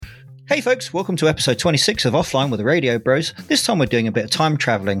Hey folks, welcome to episode 26 of Offline with the Radio Bros. This time we're doing a bit of time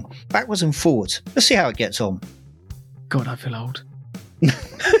travelling, backwards and forwards. Let's see how it gets on. God, I feel old.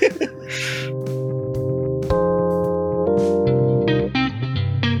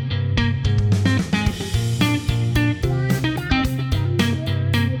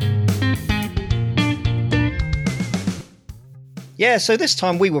 Yeah, so this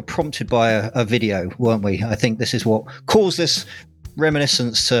time we were prompted by a video, weren't we? I think this is what caused this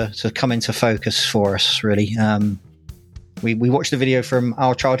reminiscence to come into focus for us, really. We watched the video from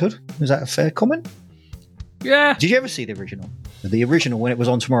our childhood. Is that a fair comment? Yeah. Did you ever see the original? The original when it was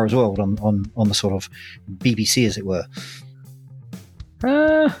on Tomorrow's World on the sort of BBC, as it were.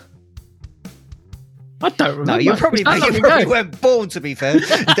 I don't remember. No, you probably weren't born, to be fair.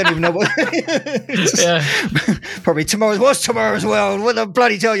 You don't even know what. Yeah. Probably Tomorrow's World. What the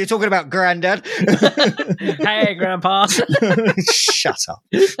bloody hell you're talking about, Grandad? Hey, Grandpa. Shut up,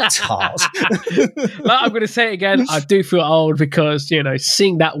 tart. I'm going to say it again. I do feel old because,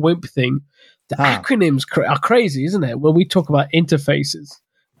 seeing that WIMP thing, the acronyms are crazy, isn't it? When we talk about interfaces.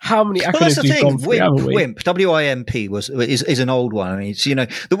 How many acronyms we've gone through, haven't we? WIMP, W-I-M-P is an old one. I mean, it's,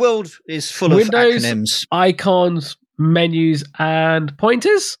 the world is full Windows, of acronyms. Icons, menus, and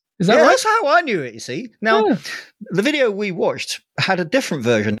pointers. Is that right? That's how I knew it, you see. Now, the video we watched had a different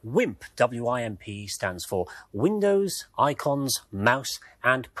version. WIMP, W-I-M-P, stands for Windows, Icons, Mouse,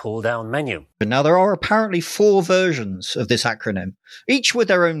 and Pull-Down Menu. Now, there are apparently 4 versions of this acronym, each with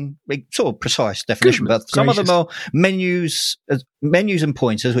their own sort of precise definition. But some of them are menus and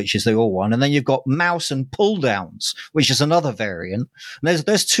pointers, which is the all one, and then you've got mouse and pull-downs, which is another variant. And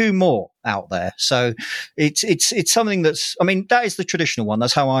there's 2 more out there. So it's something that's, I mean, that is the traditional one.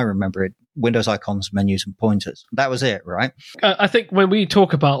 That's how I remember it. Windows, icons, menus, and pointers. That was it, right? I think when we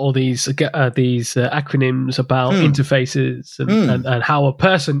talk about all these acronyms about interfaces and how a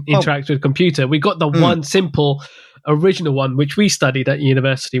person interacts with a computer, we got the one simple original one, which we studied at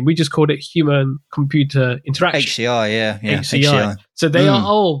university. We just called it human-computer interaction. HCI, yeah. HCI. So they are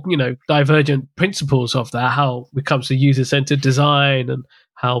all, divergent principles of that, how it comes to user-centered design and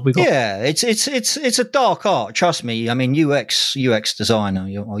how we got... Yeah, it's a dark art, trust me. I mean, UX design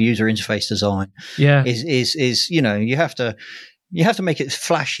or user interface design is you have to make it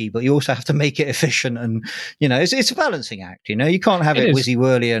flashy, but you also have to make it efficient, and it's a balancing act. You can't have it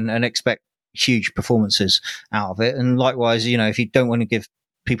whizzy-whirly and expect huge performances out of it. And likewise, if you don't want to give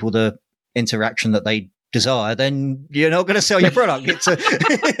people the interaction that they desire, then you're not going to sell your product.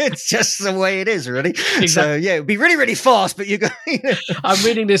 It's just the way it is, really. Exactly. So it'd be really, really fast, but I'm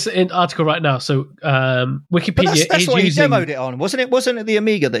reading this article right now. So Wikipedia that's what he demoed it on, wasn't it? Wasn't it the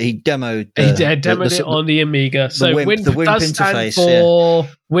Amiga that he demoed? He demoed it on the Amiga. So the WIMP does interface stand for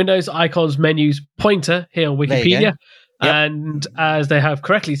Windows, Icons, Menus, Pointer here on Wikipedia. Yep. And as they have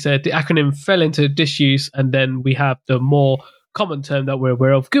correctly said, the acronym fell into disuse, and then we have the more common term that we're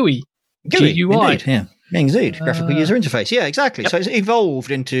aware of, GUI. GUI. Indeed, yeah. Indeed, graphical user interface. Yeah, exactly. Yep. So it's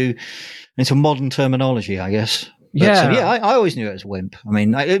evolved into modern terminology, I guess. But, I always knew it was WIMP. I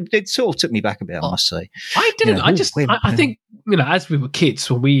mean, it sort of took me back a bit, I must say. I didn't. I think, as we were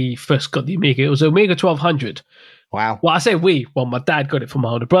kids, when we first got the Amiga, it was Amiga 1200. Wow. Well, I say we. Well, my dad got it from my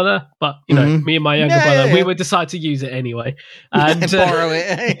older brother, but me and my younger brother, we would decide to use it anyway and borrow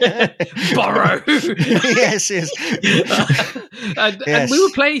it. Borrow. Yes. And we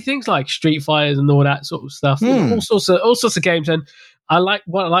would play things like Street Fighters and all that sort of stuff, all sorts of games. And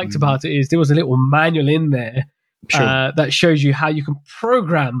what I liked about it is there was a little manual in there that shows you how you can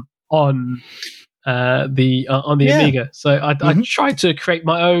program on the Amiga. So I tried to create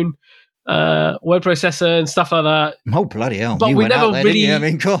my own word processor and stuff like that. Oh, bloody hell. But we never really, I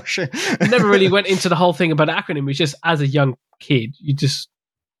mean, gosh. never really went into the whole thing about acronym. It's just, as a young kid, you just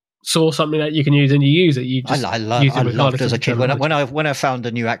saw something that you can use and you use it. You just I loved as a kid. When I found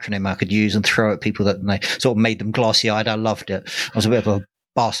a new acronym I could use and throw at people that sort of made them glassy-eyed, I loved it. I was a bit of a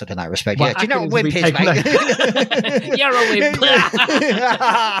bastard in that respect. Well, do you know what WIMP is, mate? You're a WIMP.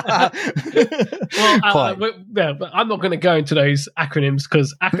 But I'm not going to go into those acronyms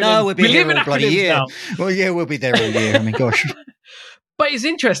because we'll be there all bloody year. Now. Well, yeah, we'll be there all year. I mean, gosh. But it's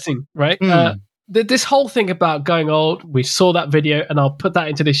interesting, right? This whole thing about going old, we saw that video, and I'll put that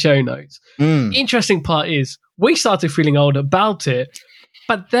into the show notes. The interesting part is we started feeling old about it,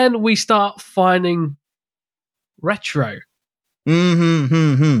 but then we start finding retro.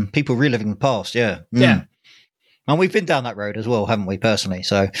 People reliving the past, yeah. Yeah. And we've been down that road as well, haven't we, personally?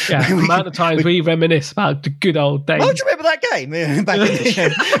 So yeah, the amount of times we reminisce about the good old days. Oh, do you remember that game back in the show?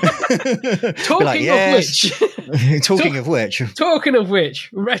 Talking of which,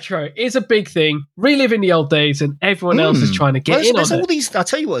 retro is a big thing. Reliving the old days, and everyone else is trying to get in on it. I'll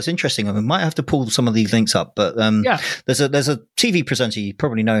tell you what's interesting. I might have to pull some of these links up, but there's a TV presenter, you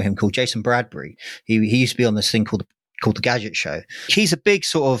probably know him, called Jason Bradbury. He used to be on this thing called the Gadget Show. He's a big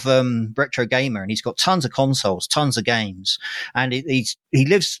sort of retro gamer, and he's got tons of consoles, tons of games, and he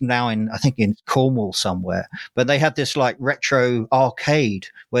lives now in Cornwall somewhere. But they had this like retro arcade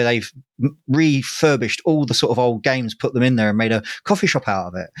where they've refurbished all the sort of old games, put them in there, and made a coffee shop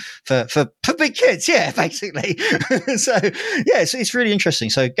out of it for big kids. Yeah, basically. So yeah, it's really interesting.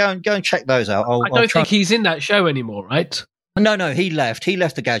 So go and check those out. I don't think he's in that show anymore, right? No, he left. He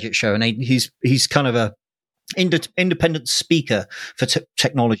left the Gadget Show, and he's kind of a independent speaker for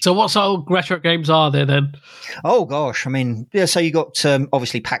technology. So what sort of retro games are there then? Oh gosh, I mean, yeah. So you got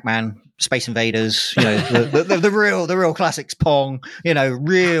obviously Pac-Man, Space Invaders, you know, the real classics, Pong, you know,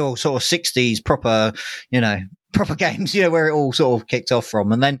 real sort of 60s proper games, you know, where it all sort of kicked off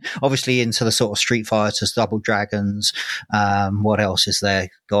from. And then obviously into the sort of Street Fighters, Double Dragons. What else is there?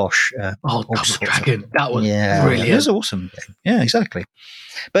 Gosh. Double Dragon. That was brilliant. It was an awesome game. Yeah, exactly.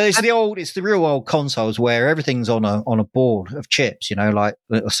 But it's the real old consoles where everything's on a board of chips, you know, like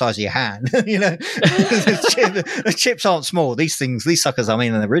the size of your hand. You know, the chips aren't small. These suckers, I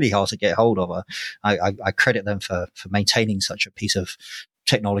mean, they're really hard to get hold of. I credit them for maintaining such a piece of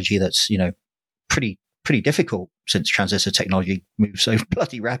technology that's, you know, pretty difficult since transistor technology moves so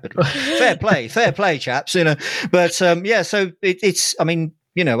bloody rapidly. Fair play, chaps. You know, but so it's. I mean,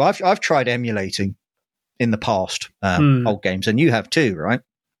 you know, I've tried emulating in the past old games, and you have too, right?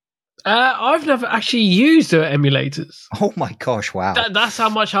 I've never actually used emulators. Oh my gosh! Wow, that's how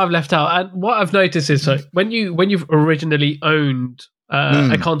much I've left out. And what I've noticed is, so when you've originally owned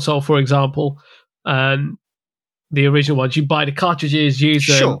a console, for example, and the original ones, you buy the cartridges, use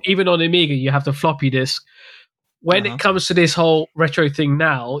them. Sure. Even on Amiga, you have the floppy disk. When it comes to this whole retro thing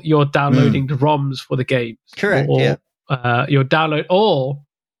now, you're downloading the ROMs for the games. Correct. You're download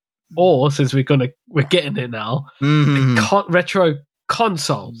or since we're getting it now, retro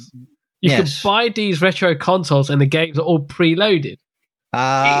consoles. You can buy these retro consoles, and the games are all preloaded.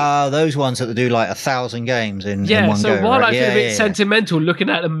 Those ones that do like 1,000 games in one go. So while I feel a bit sentimental looking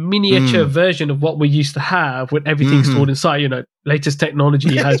at a miniature version of what we used to have with everything stored inside, you know, latest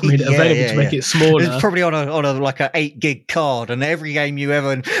technology has made it available to make it smaller. It's probably on a like a 8 gig card, and every game you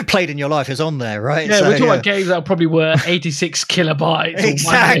ever played in your life is on there, right? Yeah, we're talking about games that probably were 86 kilobytes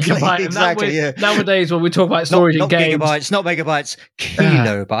exactly, or 1 megabyte. Exactly. Nowadays, when we talk about storage in games, gigabytes, not megabytes,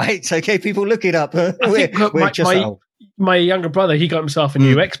 kilobytes. Okay, people look it up. My younger brother, he got himself a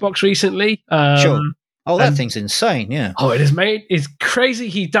new Xbox recently. Sure. Oh, that thing's insane, yeah. Oh, it is, mate. It's crazy.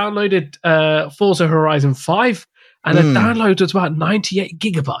 He downloaded Forza Horizon 5, and the download was about 98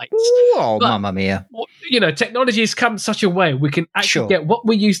 gigabytes. Oh, mamma mia. You know, technology has come such a way. We can actually get what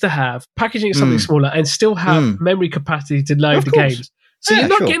we used to have, packaging something smaller, and still have memory capacity to load the games. So you're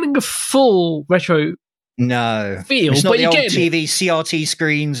not getting a full retro feel, it's not but the old TV CRT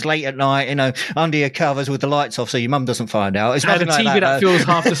screens late at night, you know, under your covers with the lights off so your mum doesn't find out. It's nothing like that. And a TV that fills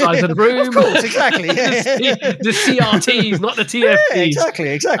half the size of the room. Of course, exactly. The CRTs, not the TFTs.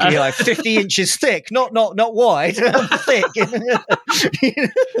 Yeah, exactly. Like 50 inches thick, not wide, thick.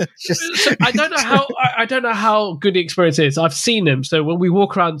 I don't know how good the experience is. I've seen them. So when we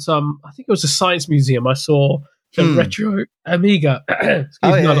walk around I think it was a science museum, I saw the retro Amiga. Excuse me,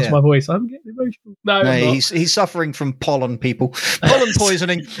 I lost my voice. I'm getting emotional. No, he's suffering from pollen, people. Pollen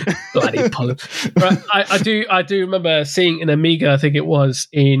poisoning. Bloody pollen. Right, I do remember seeing an Amiga, I think it was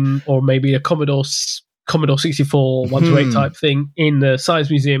or maybe a Commodore 64 128 type thing in the Science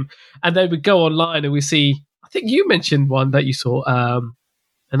Museum. And then we go online and we see, I think you mentioned one that you saw,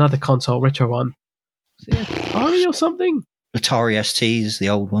 another console, retro one. Atari or something? Atari STs, the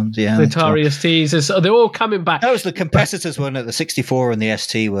old ones, yeah. The Atari STs, they're all coming back. That was the competitors, weren't it? The 64 and the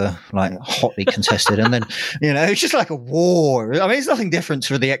ST were like hotly contested. And then, you know, it's just like a war. I mean, it's nothing different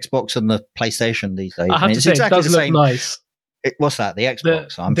for the Xbox and the PlayStation these days. I have to say, exactly it does look nice. What's that? The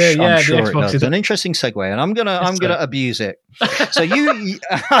Xbox. I'm sure it does. It's an interesting segue, and I'm gonna abuse it. So I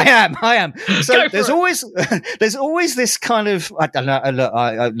am. So there's always this kind of, I don't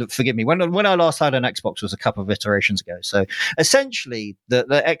know. Look, forgive me. When I last had an Xbox was a couple of iterations ago. So essentially, the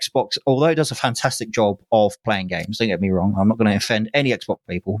Xbox, although it does a fantastic job of playing games, don't get me wrong. I'm not going to offend any Xbox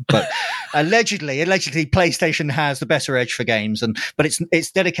people, but allegedly, PlayStation has the better edge for games, but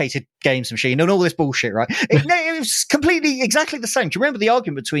it's dedicated games machine and all this bullshit, right? It was completely exactly the same. Do you remember the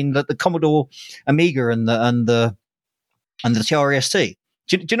argument between the Commodore Amiga and the Atari ST?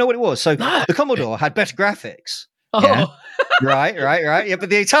 Do you know what it was? So the Commodore had better graphics. Oh. Yeah. Right. Yeah, but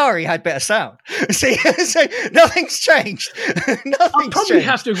the Atari had better sound. See, so nothing's changed. I'll probably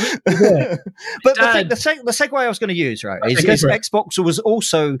have to agree with that. But the segue I was going to use, right, is Xbox was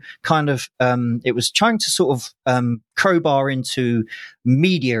also kind of it was trying to sort of crowbar into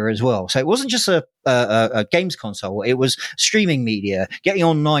media as well. So it wasn't just a games console; it was streaming media, getting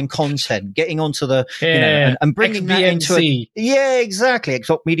online content, getting onto the and bringing that into exactly,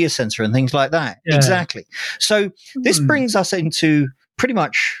 Xbox Media Center and things like that. Yeah. Exactly. So this brings us into pretty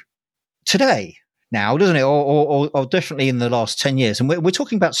much today now, doesn't it? Or definitely in the last 10 years, and we're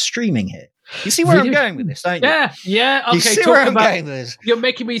talking about streaming here. You see where I'm going with this, don't you? Yeah. Okay, you see where I'm going with this? You're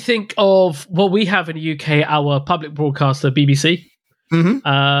making me think of what we have in the UK, our public broadcaster, BBC.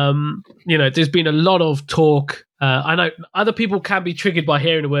 There's been a lot of talk. I know other people can be triggered by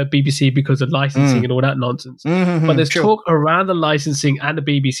hearing the word BBC because of licensing and all that nonsense. But there's talk around the licensing and the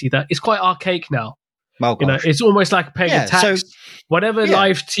BBC that is quite archaic now. Oh, it's almost like paying a tax. So, whatever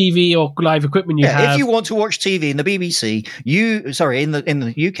live TV or live equipment you have. If you want to watch TV in the BBC, in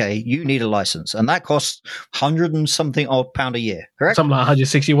the UK, you need a license, and that costs £100 and something odd pound a year, correct? Something like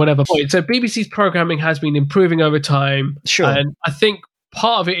 160, whatever. So BBC's programming has been improving over time. Sure. And I think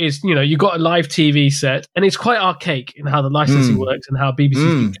part of it is, you got a live TV set, and it's quite archaic in how the licensing works and how BBC's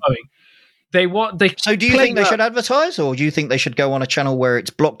been going. So do you think they should advertise, or do you think they should go on a channel where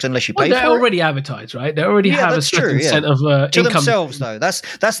it's blocked unless you pay for it? They already advertise, right? They already have a certain percent of to income. Themselves, though. That's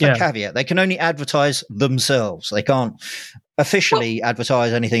the caveat. They can only advertise themselves. They can't officially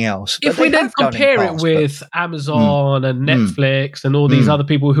advertise anything else. If we then compare it with Amazon and Netflix and all these other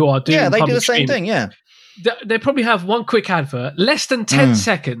people who are doing they do the same thing, they probably have one quick advert, less than 10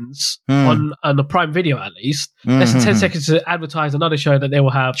 seconds on the Prime Video at least, less than 10 seconds to advertise another show that they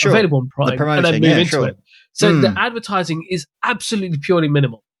will have available on Prime and then move into it. So the advertising is absolutely purely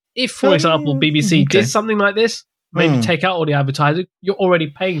minimal. If, for example, BBC did something like this, maybe take out all the advertising, you're already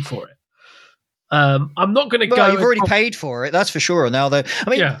paying for it. I'm not going to go. You've already paid for it, that's for sure. Now, there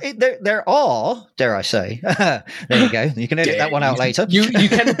are, dare I say, there you go. You can edit that one out later. You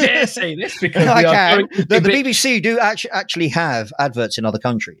can dare say this because I can. The BBC do actually have adverts in other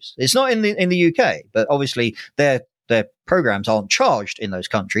countries. It's not in the UK, but obviously their programs aren't charged in those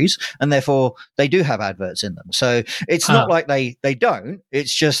countries, and therefore they do have adverts in them. So it's not like they don't.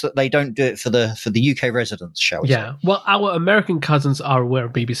 It's just that they don't do it for the UK residents, shall we say. Yeah. Well, our American cousins are aware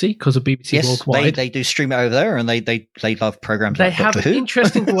of BBC because of BBC Worldwide. They do stream it over there, and they love programs. They like have Doctor an Who.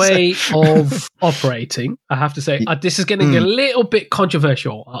 interesting way of operating. I have to say, this is getting a little bit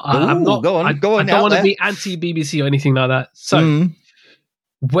controversial. I'm not. Go on. I don't want to be anti-BBC or anything like that. So.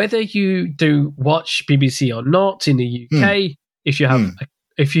 Whether you do watch BBC or not in the UK, if you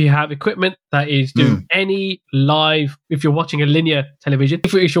have equipment that is doing any live, if you're watching a linear television,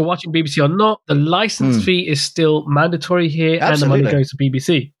 if you're watching BBC or not, the license fee is still mandatory here. Absolutely. And the money goes to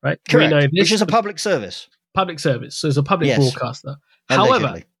BBC, right? Correct. We know this, which is a public service. Public service. So it's a public broadcaster.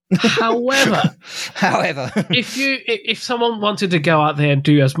 However, if someone wanted to go out there and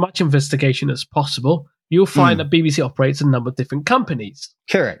do as much investigation as possible, you'll find that BBC operates a number of different companies.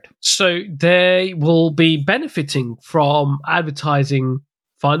 Correct. So they will be benefiting from advertising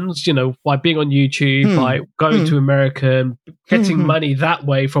funds, by being on YouTube, by going to America and getting money that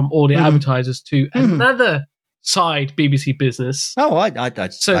way from all the advertisers to another side BBC business.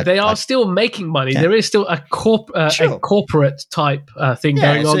 So they are still making money. There is still a corporate type thing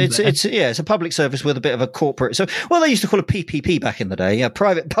going on. It's a public service with a bit of a corporate. So they used to call it PPP back in the day,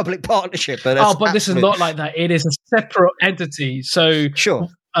 private public partnership. But this is not like that. It is a separate entity. So sure.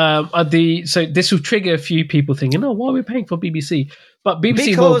 So this will trigger a few people thinking, why are we paying for BBC? But BBC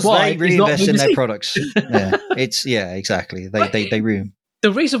because Worldwide they reinvest is not BBC. in their products. Exactly. They room.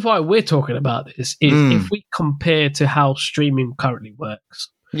 The reason why we're talking about this is if we compare to how streaming currently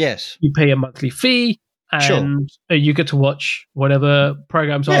works. Yes. You pay a monthly fee and you get to watch whatever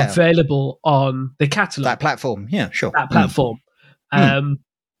programs are available on the catalog. That platform. Yeah, sure. That platform. And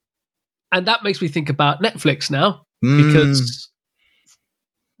that makes me think about Netflix now because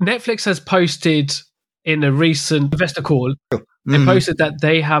Netflix has posted in a recent investor call, they posted that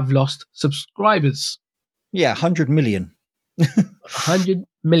they have lost subscribers. Yeah, 100 million. 100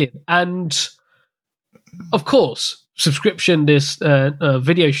 million. And of course, subscription, this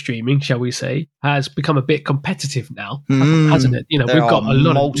video streaming, shall we say, has become a bit competitive now, hasn't it? We've got a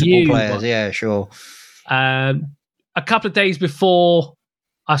lot of multiple players. Yeah, sure. A couple of days before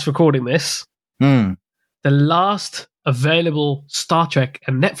us recording this, the last available Star Trek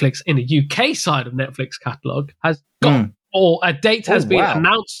and Netflix in the UK side of Netflix catalog has gone, or a date has been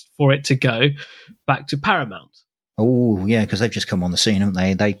announced for it to go back to Paramount. Oh, yeah, because they've just come on the scene, haven't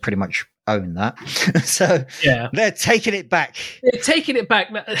they? They pretty much own that. So they're taking it back. They're taking it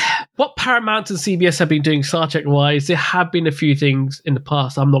back. Now, what Paramount and CBS have been doing Star Trek-wise, there have been a few things in the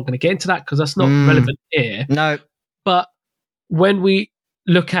past. I'm not going to get into that because that's not relevant here. No. But when we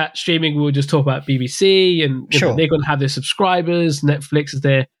look at streaming, we'll just talk about BBC and they're going to have their subscribers. Netflix is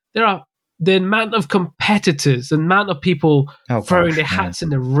there. There are the amount of competitors, the amount of people throwing their hats in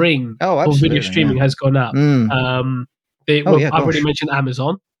the ring for video streaming has gone up. I've already mentioned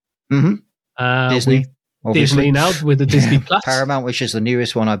Amazon. Disney now with the Disney Plus. Paramount, which is the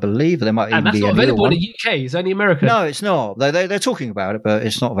newest one, I believe. There might even be a newer one. And that's not available in the UK. It's only America. No, it's not. They're talking about it, but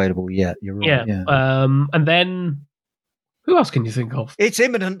it's not available yet. You're right. Yeah. And then who else can you think of? It's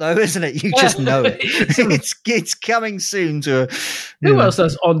imminent, though, isn't it? You just know it. It's coming soon to. Who else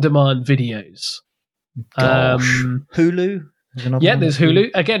does on-demand videos? Hulu. There's Hulu.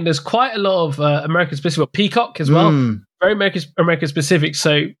 Again, there's quite a lot of American-specific. Peacock as well. Very American-specific.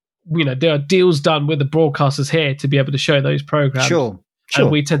 So, there are deals done with the broadcasters here to be able to show those programs. Sure. And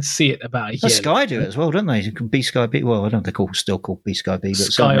we tend to see it about a year. Sky do it as well, don't they? B Sky B. Well, I don't know if they're still called B Sky B, but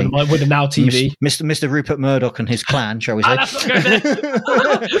Sky with a Now TV. Mr. Rupert Murdoch and his clan, shall we say?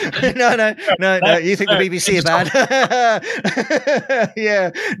 No. You think the BBC are bad?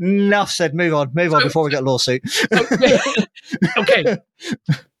 Yeah. Enough said. Move on before we get a lawsuit. Okay.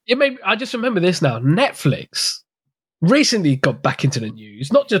 I just remember this now. Netflix recently got back into the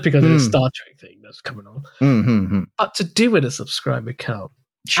news, not just because of the Star Trek thing that's coming on, but to do with a subscriber count.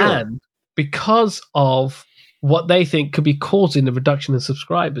 Sure. And because of what they think could be causing the reduction in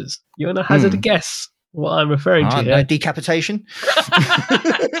subscribers. You want to hazard a guess what I'm referring to here? Decapitation?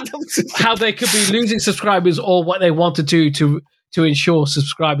 How they could be losing subscribers, or what they want to do to ensure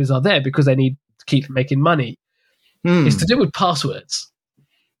subscribers are there because they need to keep making money. It's to do with passwords.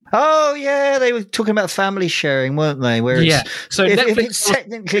 Oh, yeah, they were talking about family sharing, weren't they? Where so if it's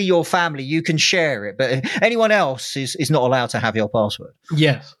technically your family, you can share it, but anyone else is not allowed to have your password.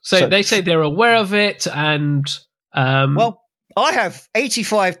 Yeah, so they say they're aware of it, and... well, I have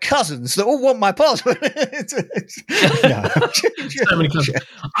 85 cousins that all want my password. So many cousins.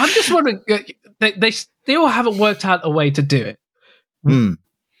 I'm just wondering, they still haven't worked out a way to do it.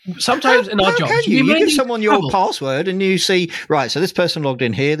 Sometimes in our jobs, you give someone your password and you see, right, so this person logged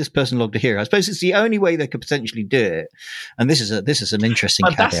in here, this person logged in here. I suppose it's the only way they could potentially do it. And this is an interesting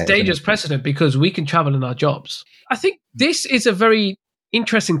caveat. That's dangerous precedent because we can travel in our jobs. I think this is a very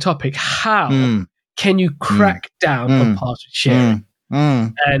interesting topic. How can you crack down on password sharing?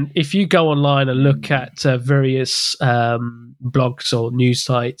 And if you go online and look at various blogs or news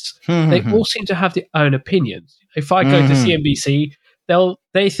sites, they all seem to have their own opinions. If I go to CNBC,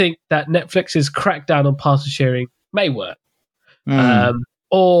 they think that Netflix's crackdown on password sharing may work.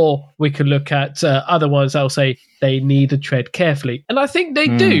 Or we could look at other ones that will say they need to tread carefully. And I think they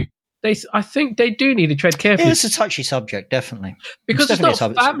do. I think they do need to tread carefully. Yeah, it's a touchy subject, definitely. Because it's not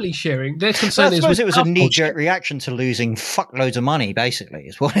family sharing. Their concern I suppose it was a knee-jerk reaction to losing fuckloads of money. Basically,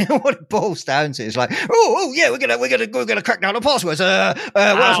 is what it boils down to. It's like, we're gonna crack down on passwords. What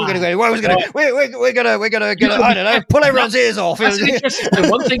else are we gonna do? We're gonna I don't know, pull everyone's ears off. That's interesting.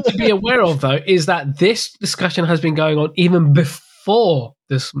 One thing to be aware of though is that this discussion has been going on even before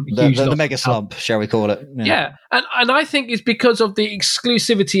this huge the mega slump, shall we call it? Yeah. And I think it's because of the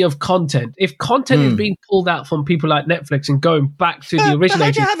exclusivity of content. If content is being pulled out from people like Netflix and going back to the originator,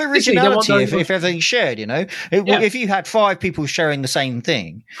 how do you have originality if everything's shared? If you had 5 people sharing the same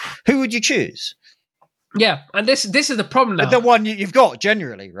thing, who would you choose? Yeah, and this is the problem now. The one you've got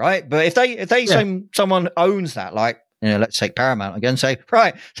generally, right? But if they someone owns that, like. Let's take Paramount again and say,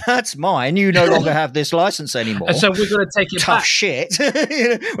 right, that's mine. You no longer have this license anymore. And so we're going to take it back. Tough shit.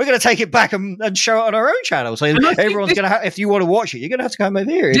 We're going to take it back and show it on our own channel. So everyone's going to have, if you want to watch it, you're going to have to come over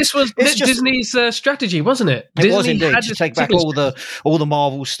here. This was Disney's strategy, wasn't it? It was indeed to take back all the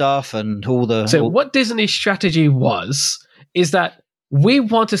Marvel stuff and all the... So what Disney's strategy is that we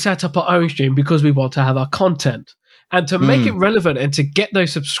want to set up our own stream because we want to have our content. And to make it relevant and to get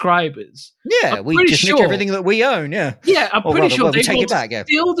those subscribers. Yeah, we just nick everything that we own, yeah. Yeah, I'm pretty sure they will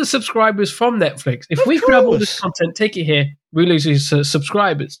steal the subscribers from Netflix. If we grab all this content, take it here, we lose these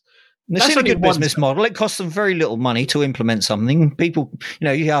subscribers. It's a good business model. It costs them very little money to implement something. People,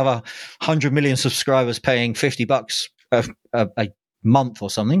 you have 100 million subscribers paying $50 a month or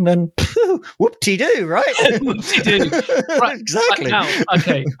something, then whoop-de-doo, right? Whoop-de-doo. Right, exactly.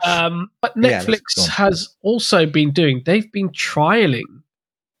 Okay. But Netflix has also been they've been trialing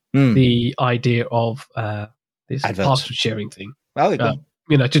the idea of this password sharing thing. Oh, they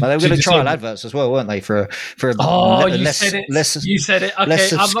were going to trial adverts as well, weren't they? For you said it. You said it. Okay,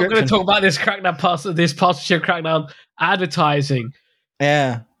 I'm not going to talk about this password share crackdown advertising.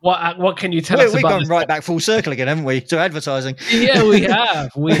 Yeah. What can you tell us about We've gone this? right back full circle again, haven't we, to advertising? Yeah, we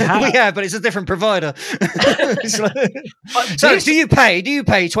have. We have, but it's a different provider. So do you pay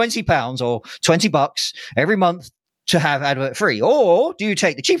 £20 or $20 every month to have advert free, or do you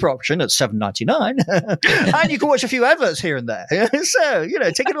take the cheaper option at $7.99 and you can watch a few adverts here and there? So,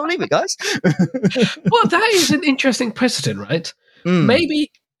 take it or leave it, guys. Well, that is an interesting precedent, right?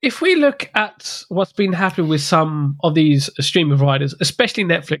 Maybe if we look at what's been happening with some of these streaming providers, especially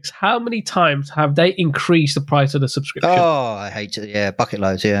Netflix, how many times have they increased the price of the subscription? Oh, I hate it. Yeah, bucket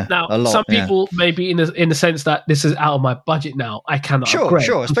loads. Yeah, now a lot, some people maybe in the sense that this is out of my budget now. I cannot. upgrade.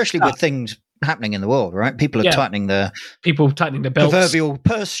 Sure, especially with things happening in the world, right? People are tightening the belts, proverbial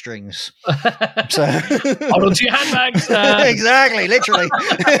purse strings. So hold on to your handbags. Exactly, literally.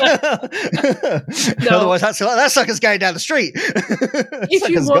 No. Otherwise, that sucker's going down the street. If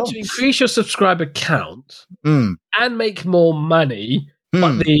you want to increase your subscriber count and make more money,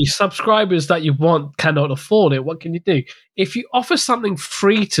 but the subscribers that you want cannot afford it, what can you do? If you offer something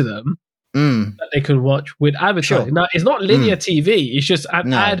free to them, that they can watch with advertising. Sure. Now, it's not linear TV. It's just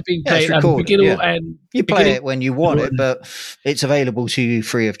an ad being played at the beginning and you play it when you want it, but it's available to you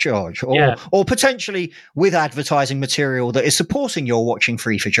free of charge, or potentially with advertising material that is supporting your watching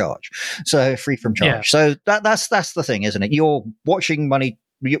free for charge. So free from charge. Yeah. So that's the thing, isn't it? You're watching money.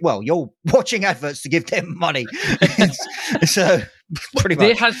 Well, you're watching adverts to give them money. So pretty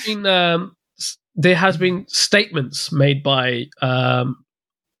much there has been statements made by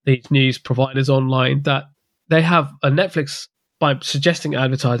these news providers online that they have Netflix, by suggesting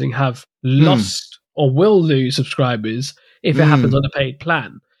advertising, have lost or will lose subscribers if it happens on a paid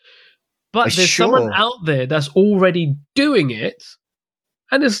plan. But there's someone out there that's already doing it,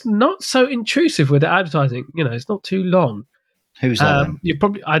 and it's not so intrusive with the advertising. It's not too long. Who's that?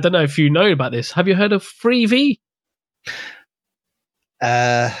 I don't know if you know about this. Have you heard of Freevee?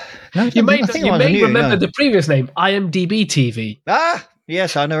 You may remember the previous name, IMDb TV.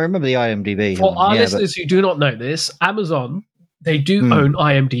 Yes, I know. I remember the IMDb. For our listeners who do not know this, Amazon, they do own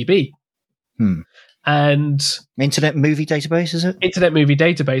IMDb. And Internet Movie Database, is it? Internet Movie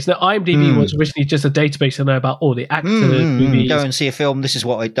Database. Now, IMDb was originally just a database to know about all the actors, movies. Go and see a film. This is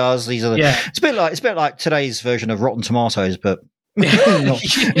what it does. These are It's a bit like today's version of Rotten Tomatoes, but. So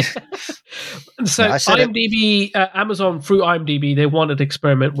IMDb, Amazon through IMDb, they wanted to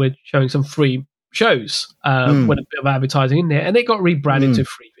experiment with showing some free shows with a bit of advertising in there, and they got rebranded to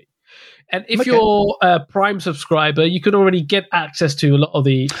Freevee. And if you're a Prime subscriber, you can already get access to a lot of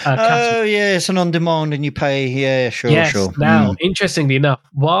the it's an on-demand and you pay. Sure. Now, interestingly enough,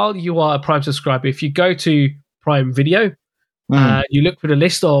 while you are a Prime subscriber, if you go to Prime Video, you look for the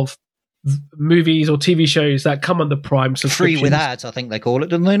list of movies or TV shows that come on the Prime subscription. Free with ads, I think they call it,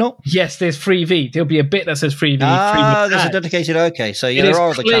 don't they not? Yes, there's Freevee. There'll be a bit that says Freevee. There's a dedicated. Okay, so there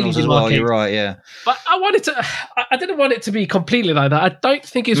are other channels as well. You're right, yeah. But I didn't want it to be completely like that. I don't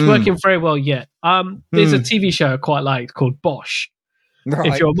think it's working very well yet. There's a TV show I quite liked called Bosch. Right.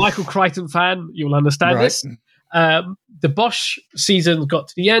 If you're a Michael Crichton fan, you'll understand this. The Bosch season got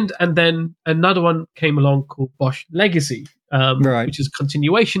to the end, and then another one came along called Bosch Legacy. Which is a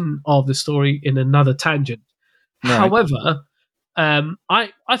continuation of the story in another tangent. Right. However,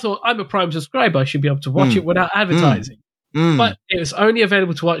 I thought I'm a Prime subscriber. I should be able to watch it without advertising. But it was only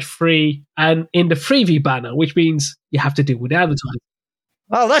available to watch free and in the Freevee banner, which means you have to deal with advertising.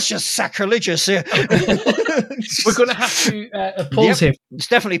 Oh, that's just sacrilegious. Yeah. We're going to have to pause here. It's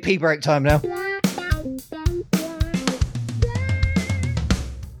definitely pee break time now.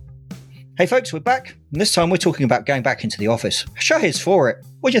 Hey folks, we're back. And this time we're talking about going back into the office. Shahid's for it.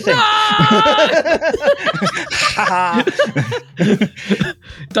 What do you think?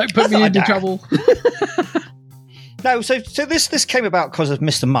 Don't put me into trouble. No, so this came about because of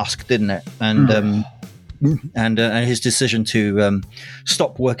Mr. Musk, didn't it? And and his decision to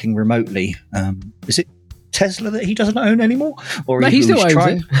stop working remotely. Is it Tesla that he doesn't own anymore? Or no, he still owns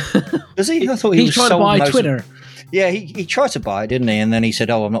it. Does he? I thought he's trying to buy Twitter. Yeah, he tried to buy it, didn't he? And then he said,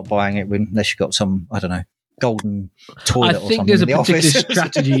 "Oh, I'm not buying it unless you've got some, I don't know, golden toilet or something." I think there's a particular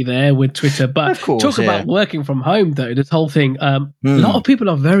strategy there with Twitter. But of course, about working from home, though, this whole thing, a lot of people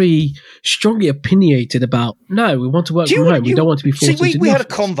are very strongly opinionated about, no, we want to work from home. We don't want to be forced into we had a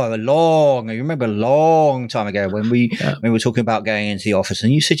convo you remember a long time ago when we were talking about going into the office,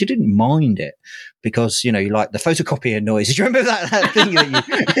 and you said you didn't mind it because, you like the photocopier noise. Did you remember that thing that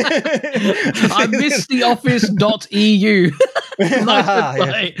you... I miss the office.eu.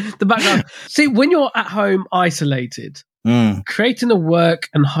 The background. See, when you're at home isolated, creating the work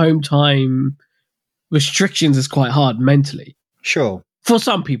and home time restrictions is quite hard mentally. Sure. For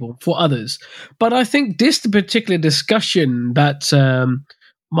some people, for others. But I think this particular discussion that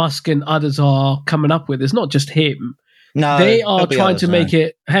Musk and others are coming up with is not just him. No, they are trying to make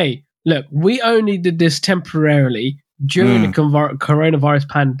it, hey, look, we only did this temporarily during the coronavirus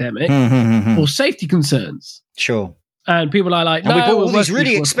pandemic for safety concerns. Sure. And people are like, no, we bought all these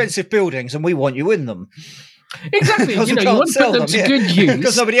really expensive buildings and we want you in them. Exactly. You want to put them to good use.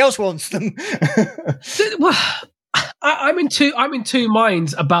 Because nobody else wants them. Well, I'm in two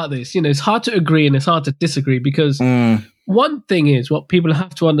minds about this. It's hard to agree and it's hard to disagree because one thing is what people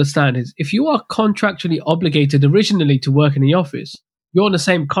have to understand is if you are contractually obligated originally to work in the office, you're on the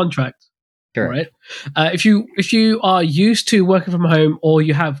same contract. Correct. Right. If you are used to working from home, or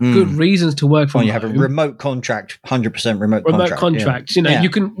you have good reasons to work from home, you have a remote contract, 100% remote contract. You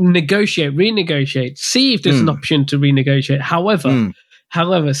can negotiate, renegotiate, see if there's an option to renegotiate.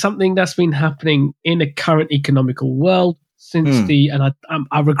 However, something that's been happening in the current economical world since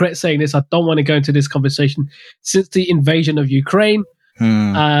I regret saying this, I don't want to go into this conversation, since the invasion of Ukraine,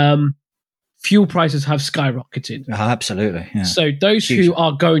 fuel prices have skyrocketed. Absolutely. Yeah. So those who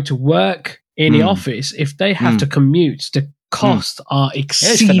are going to work in the office, if they have to commute, the costs are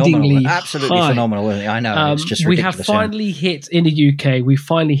exceedingly absolutely high. Phenomenal, isn't it? I know. It's just ridiculous. We have finally hit, in the UK, we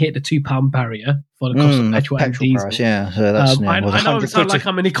finally hit the £2 barrier for the cost of petrol and diesel. Price, yeah. So that's, I know I sound like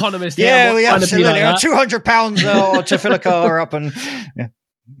I'm an economist. Yeah, we absolutely. £200 to fill a car up.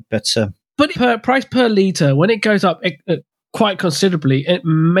 But price per litre, when it goes up quite considerably, it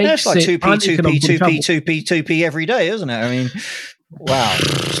makes like it 2p every day, isn't it? I mean, wow.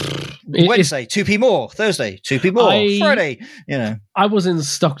 Wednesday, 2p more. Thursday, 2p more. Friday, I was in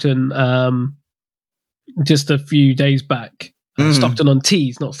Stockton just a few days back. Stockton on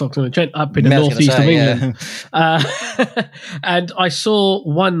Tees, not Stockton on Trent, up in the northeast of England. And I saw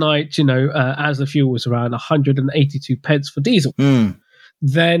one night, as the fuel was around 182 pence for diesel.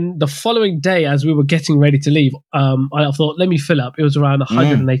 Then the following day, as we were getting ready to leave, I thought, let me fill up. It was around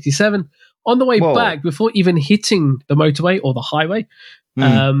 187. On the way back, before even hitting the motorway or the highway,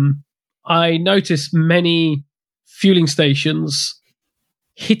 I noticed many fueling stations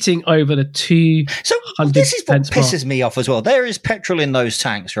hitting over the 200. So this is what pisses me off as well. There is petrol in those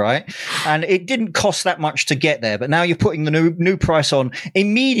tanks, right? And it didn't cost that much to get there, but now you're putting the new price on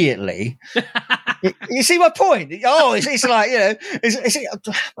immediately. You see my point? Oh, it's like,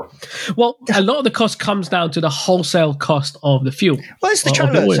 well, a lot of the cost comes down to the wholesale cost of the fuel. Well, it's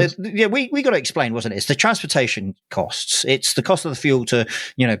we got to explain, wasn't it? It's the transportation costs. It's the cost of the fuel to,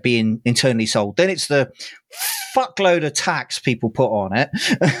 being internally sold. Then it's the fuckload of tax people put on it.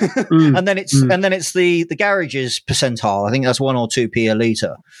 and then it's the garage's percentile. I think that's 1 or 2p a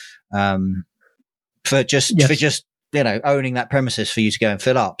litre. For just owning that premises for you to go and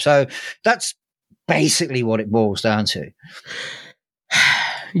fill up. So that's basically what it boils down to.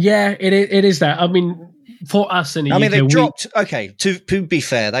 Yeah, it is that. I mean, for us in the UK, they've dropped. Okay, to be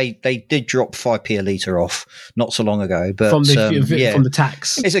fair, they did drop 5p a litre off not so long ago, but from the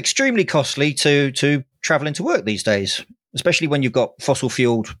tax, it's extremely costly to travel into work these days, especially when you've got fossil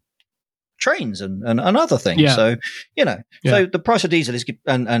fueled trains and other things. Yeah. So so the price of diesel is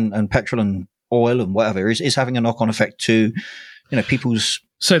and petrol and oil and whatever is having a knock on effect to people's.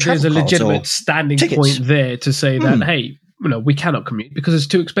 So there's a legitimate standing point there to say that, hey, we cannot commute because it's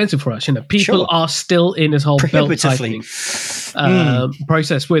too expensive for us. People are still in this whole belt tightening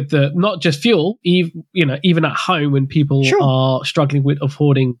process with not just fuel, even at home when people are struggling with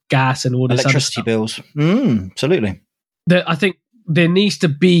affording gas and all this electricity other stuff. bills. Absolutely. I think there needs to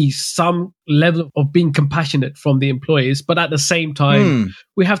be some level of being compassionate from the employees, but at the same time,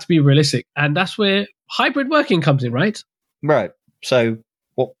 we have to be realistic, and that's where hybrid working comes in, right? Right. So.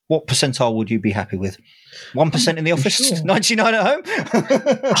 What percentile would you be happy with? 1% in the office, 99 at home?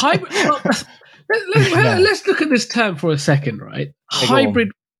 Let's look at this term for a second, right? Hybrid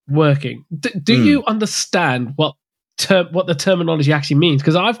working. Do you understand what the terminology actually means?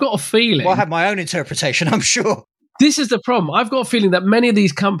 Because I've got a feeling... Well, I have my own interpretation, I'm sure. This is the problem. I've got a feeling that many of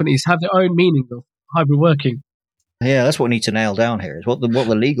these companies have their own meaning of hybrid working. Yeah, that's what we need to nail down here, is what the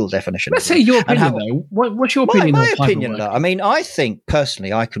legal definition is. Let's say your opinion, though. What's your opinion? My opinion, though, I mean, I think,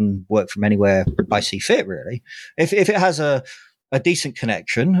 personally, I can work from anywhere I see fit, really. If it has a decent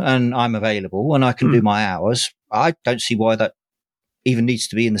connection and I'm available and I can do my hours, I don't see why that even needs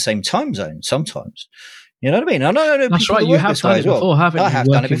to be in the same time zone sometimes. You know what I mean? I know that's right. You have done it before, haven't you? I have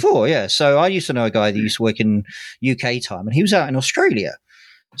done it before, yeah. So I used to know a guy that used to work in UK time, and he was out in Australia.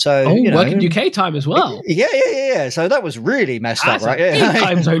 So working UK time as well. Yeah. So that was really messed up, right? Yeah,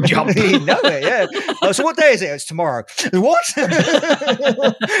 time zone jump. You know it, yeah. Oh, so what day is it? It's tomorrow. What? How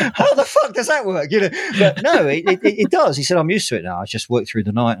the fuck does that work? But no, it does. He said, I'm used to it now. I just work through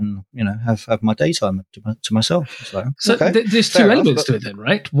the night and have my daytime to myself. So okay, there's two elements to it then,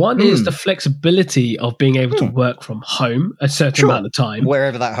 right? One is the flexibility of being able to work from home a certain amount of time,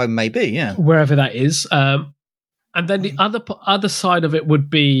 wherever that home may be. Yeah, wherever that is. And then the other side of it would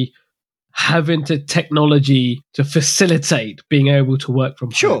be having technology to facilitate being able to work from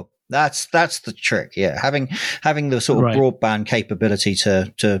home. Sure, that's the trick. Yeah, having the sort of broadband capability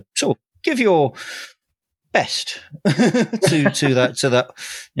to sort of give your best to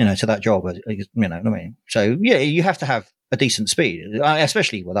that job. You know what I mean? So yeah, you have to have a decent speed,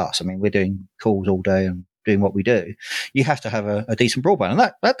 especially with us. I mean, we're doing calls all day and doing what we do. You have to have a decent broadband, and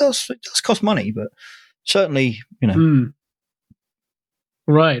that does cost money, but certainly,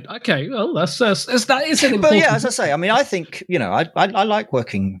 Right. Okay. Well, that is an important. But yeah, as I say, I mean, I think I like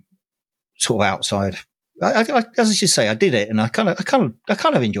working sort of outside. As I should say, I did it, and I kind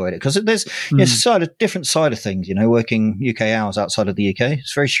of enjoyed it because there's a different side of things. Working UK hours outside of the UK,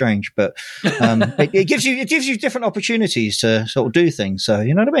 it's very strange, but it gives you different opportunities to sort of do things. So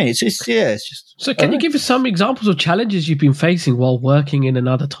you know what I mean? It's just. So can you give us some examples of challenges you've been facing while working in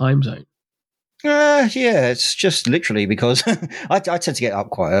another time zone? Yeah, it's just literally because I tend to get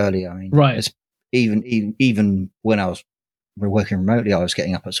up quite early. I mean, right. It's even when I was working remotely, I was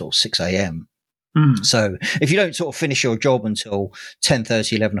getting up at sort of 6 a.m. So if you don't sort of finish your job until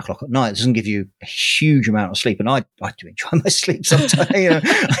 10:30, 11 o'clock at night, it doesn't give you a huge amount of sleep. And I do enjoy my sleep sometimes.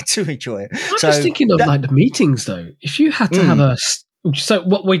 I do enjoy it. I'm just thinking of like the meetings though. If you had to have so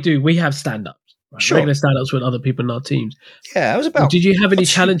what we do, we have stand-ups, right? Sure. Regular stand-ups with other people in our teams. Yeah, it was about. Did you have any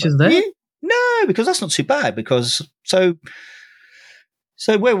challenges there? Yeah. No, because that's not too bad. Because so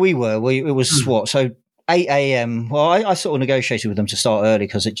where we were, it was what? So 8 a.m. Well, I sort of negotiated with them to start early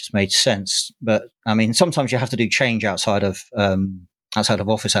because it just made sense. But I mean, sometimes you have to do change outside of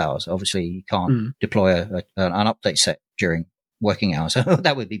office hours. Obviously, you can't deploy an update set during working hours.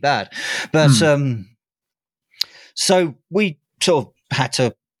 That would be bad. But so we sort of had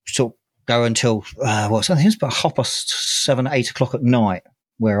to sort of go until I think it was about 7:30, 8 o'clock at night.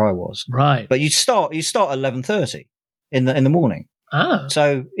 Where I was, right? But you start at 11:30 in the morning.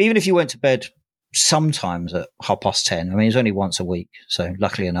 So even if you went to bed sometimes at 10:30, I mean, it was only once a week, so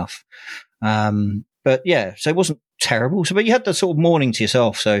luckily enough. But yeah, so it wasn't terrible. So, but you had the sort of morning to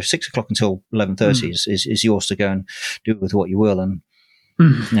yourself. So 6 o'clock until 11:30 is yours to go and do with what you will and.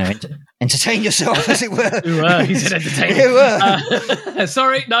 Entertain yourself, as it were. You were. He said entertain. You were.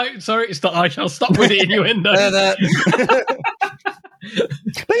 Sorry. I shall stop with the innuendo.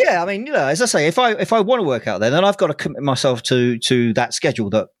 But yeah, I mean, as I say, if I want to work out there, then I've got to commit myself to that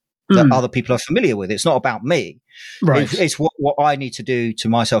schedule that other people are familiar with. It's not about me, right? It's what I need to do to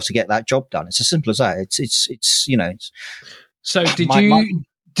myself to get that job done. It's as simple as that. It's. So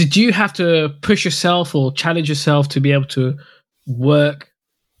did you have to push yourself or challenge yourself to be able to work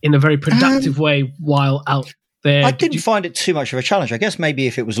in a very productive way while out there? I didn't find it too much of a challenge. I guess maybe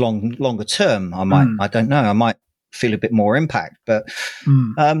if it was longer term, I might. I don't know. I might feel a bit more impact, but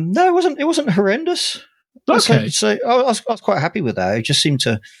no, it wasn't horrendous. Okay, so I was quite happy with that. It just seemed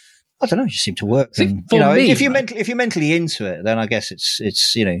to, I don't know, it just seemed to work. And, if you're mentally into it, then I guess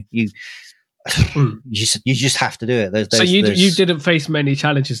it's you just have to do it. So you didn't face many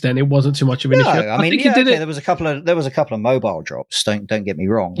challenges then. It wasn't too much of an issue. I mean, there was a couple of mobile drops. Don't get me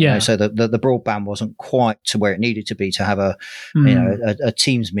wrong. Yeah. So the broadband wasn't quite to where it needed to be to have a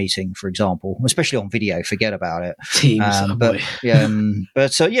Teams meeting, for example, especially on video. Forget about it. Teams,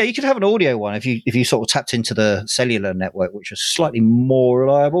 you could have an audio one if you sort of tapped into the cellular network, which was slightly more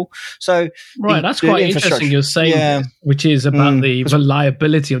reliable. So that's quite interesting. You're saying, which is about the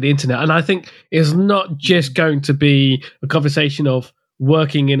reliability of the internet, and I think. It's not just going to be a conversation of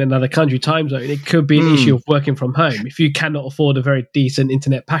working in another country time zone. It could be an issue of working from home if you cannot afford a very decent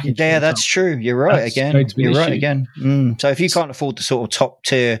internet package. Yeah, that's true. You're right again. You're right again. So if you can't afford the sort of top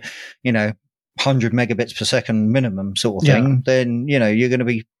tier, 100 megabits per second minimum sort of thing, then you're going to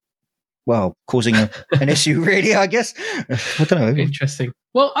be causing an issue. Really, I guess. I don't know. Interesting.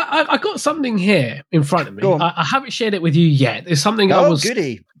 Well, I got something here in front of me. I haven't shared it with you yet. It's something I was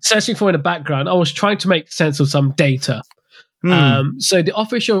searching for in the background. I was trying to make sense of some data. So the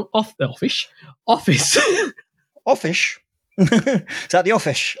office. Office. Is that the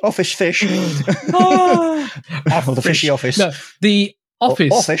office? Office fish. The fishy office. No, the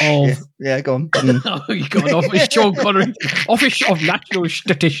Office of... Yeah, go on. Oh, you got an office, Sean Connery. Office of National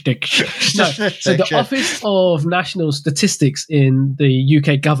Statistics. No, so the Office of National Statistics in the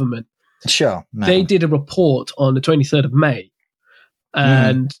UK government, they did a report on the 23rd of May.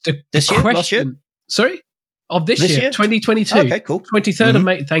 And the question... Last year? Sorry? Of this year, 2022. Okay, cool. 23rd of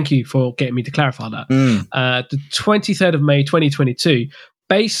May. Thank you for getting me to clarify that. The 23rd of May, 2022,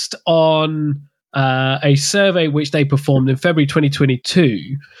 based on a survey which they performed in February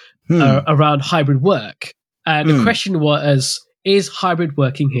 2022 around hybrid work. And the question was, is hybrid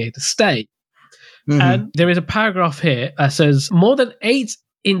working here to stay? And there is a paragraph here that says, more than 8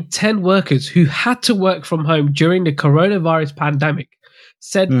 in 10 workers who had to work from home during the coronavirus pandemic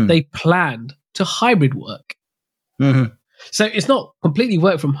said they planned to hybrid work. So it's not completely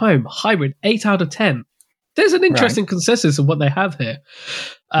work from home, hybrid, 8 out of 10. There's an interesting consensus of what they have here.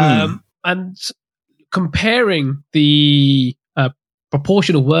 And comparing the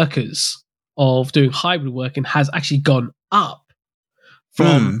proportion of workers of doing hybrid working has actually gone up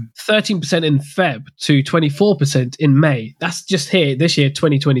from 13% in Feb to 24% in May. That's just here, this year,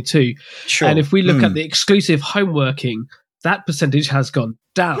 2022. Sure. And if we look at the exclusive home working, that percentage has gone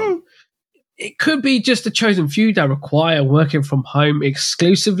down. It could be just a chosen few that require working from home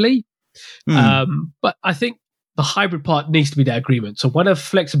exclusively. But I think the hybrid part needs to be the agreement. So whatever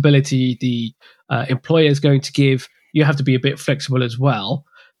flexibility the employer is going to give, you have to be a bit flexible as well.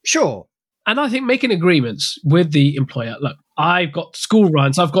 Sure. And I think making agreements with the employer. Look, I've got school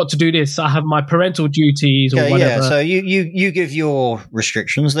runs. I've got to do this. I have my parental duties or whatever. Yeah, so you give your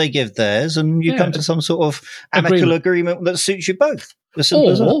restrictions, they give theirs, and you come to some sort of amicable agreement that suits you both.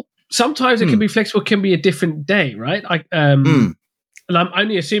 Or sometimes it can be flexible, can be a different day, right? And I'm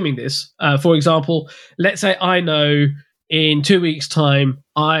only assuming this. For example, let's say I know in 2 weeks' time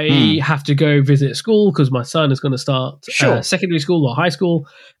I have to go visit school because my son is going to start secondary school or high school,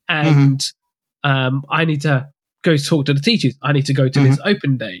 and I need to go talk to the teachers. I need to go to this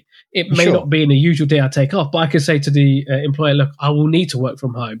open day. It may not be in the usual day I take off, but I can say to the employer, look, I will need to work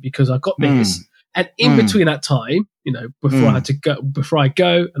from home because I've got this. And in between that time, before I had to go, before I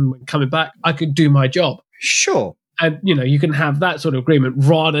go and when coming back, I could do my job. Sure. And, you can have that sort of agreement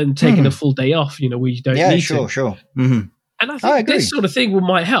rather than taking a full day off, where you don't need to. Sure. And I think this sort of thing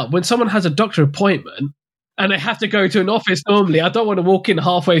might help. When someone has a doctor appointment and they have to go to an office normally, I don't want to walk in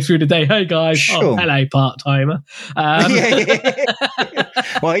halfway through the day, hey guys, hello part-timer.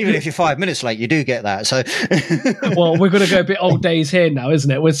 Well, even if you're 5 minutes late, you do get that. So, well, we're going to go a bit old days here now, isn't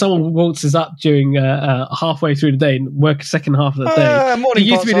it? When someone waltzes up during halfway through the day and work the second half of the day, it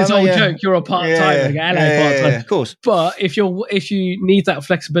used to be this old joke, you're a part-timer. Part-timer. Of course. But if you need that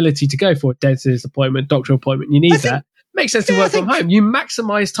flexibility to go for a dentist appointment, doctor appointment, you need that. Makes sense to work from home. You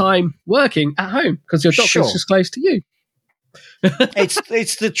maximize time working at home because your doctor's just close to you.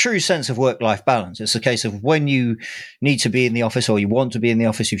 It's the true sense of work-life balance. It's a case of when you need to be in the office or you want to be in the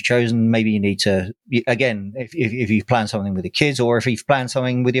office you've chosen, maybe you need to, again, if you've planned something with the kids or if you've planned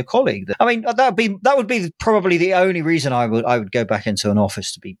something with your colleague. I mean, that would be probably the only reason I would go back into an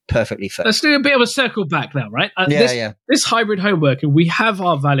office, to be perfectly fair. Let's do a bit of a circle back now, right? This hybrid home working, we have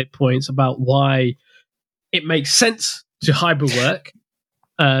our valid points about why it makes sense to hybrid work.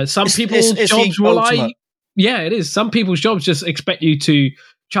 Some people's jobs it is. Some people's jobs just expect you to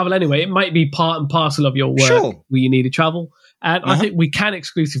travel anyway. It might be part and parcel of your work where you need to travel. And I think we can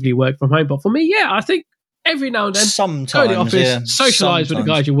exclusively work from home. But for me, I think every now and then, sometimes, go to the office, socialise with the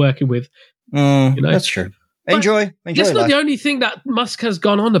guys you're working with. That's true. Enjoy that's not the only thing that Musk has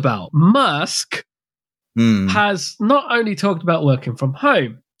gone on about. Musk has not only talked about working from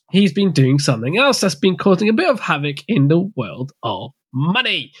home, he's been doing something else that's been causing a bit of havoc in the world of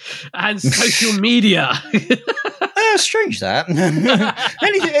money and social media. Strange that.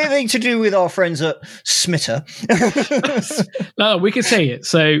 Anything to do with our friends at Smitter? No, we can say it.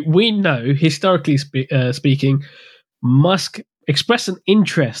 So we know, historically speaking, Musk expressed an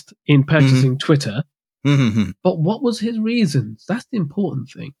interest in purchasing Twitter. But what was his reasons? That's the important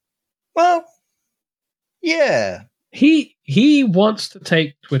thing. Well, yeah. He wants to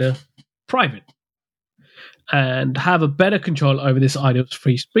take Twitter private and have a better control over this idea of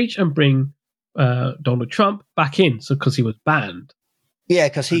free speech and bring Donald Trump back in. So because he was banned. Yeah,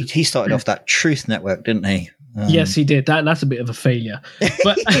 because he started off that Truth Network, didn't he? Yes, he did. That's a bit of a failure.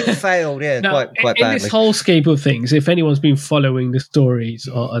 But he failed, now, quite badly. In this whole scape of things, if anyone's been following the stories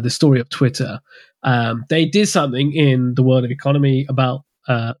or the story of Twitter, they did something in the world of economy about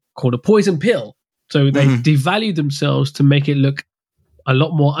called a poison pill. So they devalued themselves to make it look a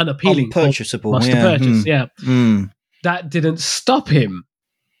lot more unappealing. Unpurchasable. Purchase. That didn't stop him.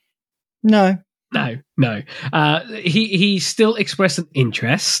 No. No. He still expressed an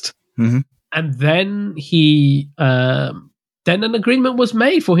interest, and then then an agreement was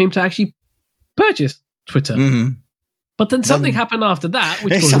made for him to actually purchase Twitter. But then something happened after that,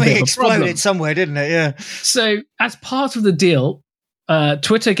 which was something a bit of a exploded problem. somewhere, didn't it? Yeah. So, as part of the deal,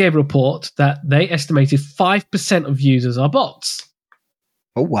 Twitter gave a report that they estimated 5% of users are bots.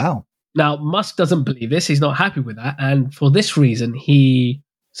 Oh, wow. Now, Musk doesn't believe this. He's not happy with that. And for this reason, he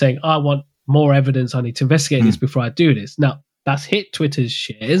saying, I want more evidence. I need to investigate this before I do this. Now, that's hit Twitter's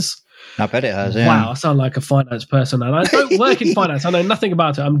shares. I bet it has, yeah. Wow, I sound like a finance person. And I don't work in finance. I know nothing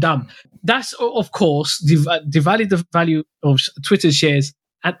about it. I'm dumb. That's, of course, devalued the value of Twitter's shares.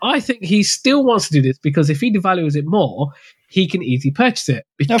 And I think he still wants to do this because if he devalues it more, he can easily purchase it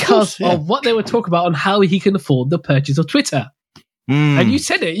because of what they were talking about on how he can afford the purchase of Twitter. And you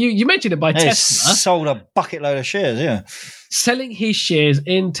said it. You mentioned it by Tesla. Sold a bucket load of shares, yeah. Selling his shares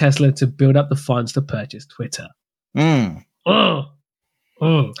in Tesla to build up the funds to purchase Twitter. A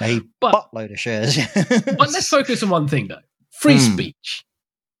buttload of shares. But let's focus on one thing, though. Free speech.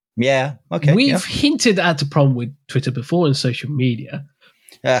 Yeah, okay. We've hinted at the problem with Twitter before in social media.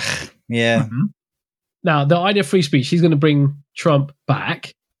 Yeah. Now, the idea of free speech, he's going to bring Trump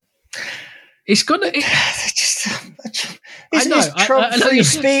back. It's going to... Is Trump free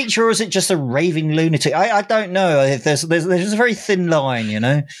speech or is it just a raving lunatic? I don't know. There's a very thin line, you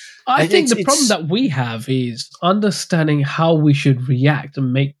know. I think the problem that we have is understanding how we should react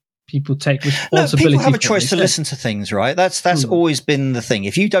and make people take responsibility. People have a choice to listen to things, right? That's always been the thing.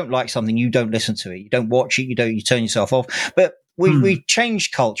 If you don't like something, you don't listen to it. You don't watch it. You turn yourself off. But we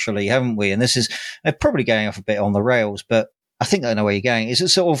changed culturally, haven't we? And this is probably going off a bit on the rails, but I think I know where you're going. It's a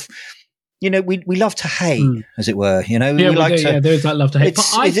sort of, you know, we love to hate, as it were. You know, there's that love to hate.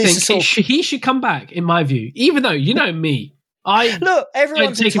 But I think he should come back, in my view. Even though, you know me,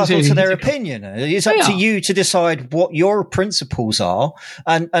 everyone's entitled to their opinion. It's up to you to decide what your principles are,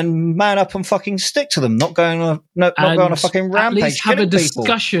 and man up and fucking stick to them. Not going on a fucking rampage. At least have a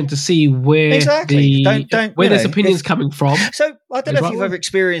discussion to see where where this opinion's coming from. So I don't know if you've ever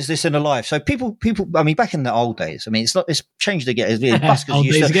experienced this in a life. So people. I mean, back in the old days. I mean, it's changed again.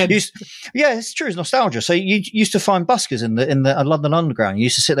 Buskers yeah, it's true. It's nostalgia. So you used to find buskers in the London Underground. You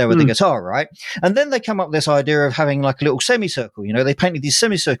used to sit there with the guitar, right? And then they come up with this idea of having like a little semicircle. You know, they painted these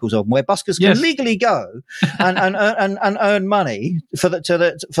semicircles on where buskers can legally go and earn money for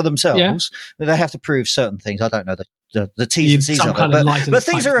themselves. Yeah. They have to prove certain things. I don't know the T's and C's of it, but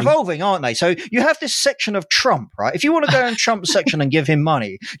things are evolving, aren't they? So you have this section of Trump, right? If you want to go in Trump's section and give him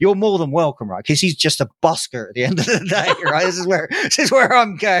money, you're more than welcome, right? Because he's just a busker at the end of the day, right? This is where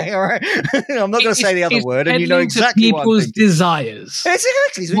I'm going, all right? I'm not going to say the other word, and you know exactly what people's desires. It's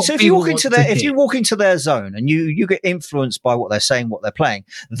exactly. So if you walk into their zone and you get influenced by what they're saying, what they're playing,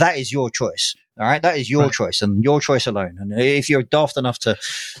 that is your choice. All right, that is your choice and your choice alone. And if you're daft enough to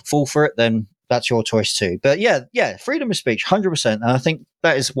fall for it, then that's your choice too. But yeah, freedom of speech, 100%. And I think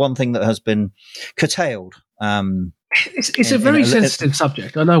that is one thing that has been curtailed. It's a very sensitive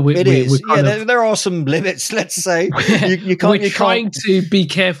subject. I know there are some limits. Let's say we're trying to be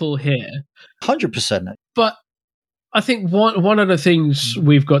careful here. 100%. But I think one of the things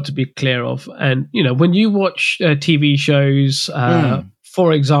we've got to be clear of, and you know, when you watch TV shows,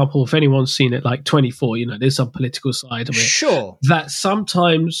 for example, if anyone's seen it, like 24, you know, there's some political side of it. Sure. That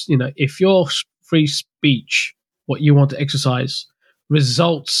sometimes, you know, if your free speech, what you want to exercise,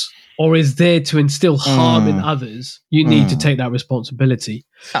 results or is there to instill harm in others, you need to take that responsibility.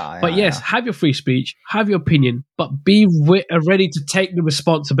 But yes, have your free speech, have your opinion, but be ready to take the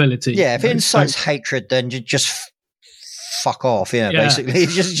responsibility. Yeah, if it incites hatred, then just fuck off, basically.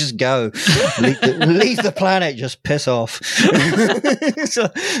 Just go. leave the planet, just piss off. So,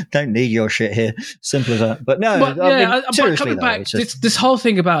 don't need your shit here. Simple as that. But no, but coming back, this whole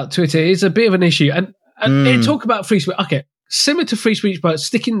thing about Twitter is a bit of an issue. And talk about free speech. Okay, similar to free speech, but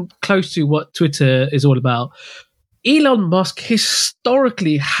sticking close to what Twitter is all about. Elon Musk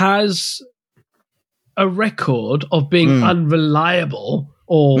historically has a record of being unreliable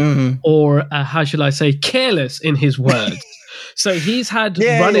or how shall I say, careless in his words. So he's had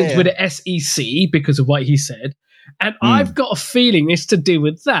run-ins with the SEC because of what he said. And I've got a feeling it's to do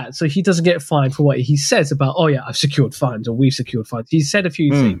with that. So he doesn't get fined for what he says about, I've secured funds or we've secured funds. He said a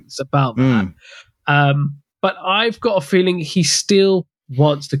few things about that. But I've got a feeling he still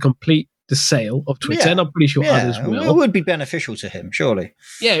wants to complete the sale of Twitter, and I'm pretty sure others will. It would be beneficial to him, surely.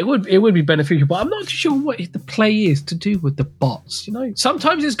 Yeah, it would be beneficial, but I'm not too sure what the play is to do with the bots.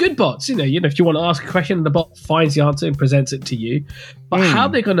 Sometimes it's good bots. If you want to ask a question, the bot finds the answer and presents it to you. But how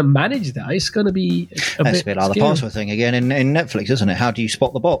they're going to manage that, it's going to be a bit like the password thing again in Netflix, isn't it? How do you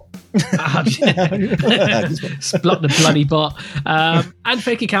spot the bot? Spot the bloody bot. And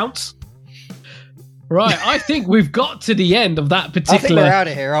fake accounts. Right, I think we've got to the end of that particular... I think we're out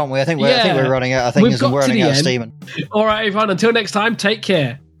of here, aren't we? I think we're running out. We're running out of steam. All right, everyone, until next time, take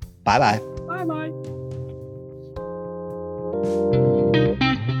care. Bye-bye. Bye-bye.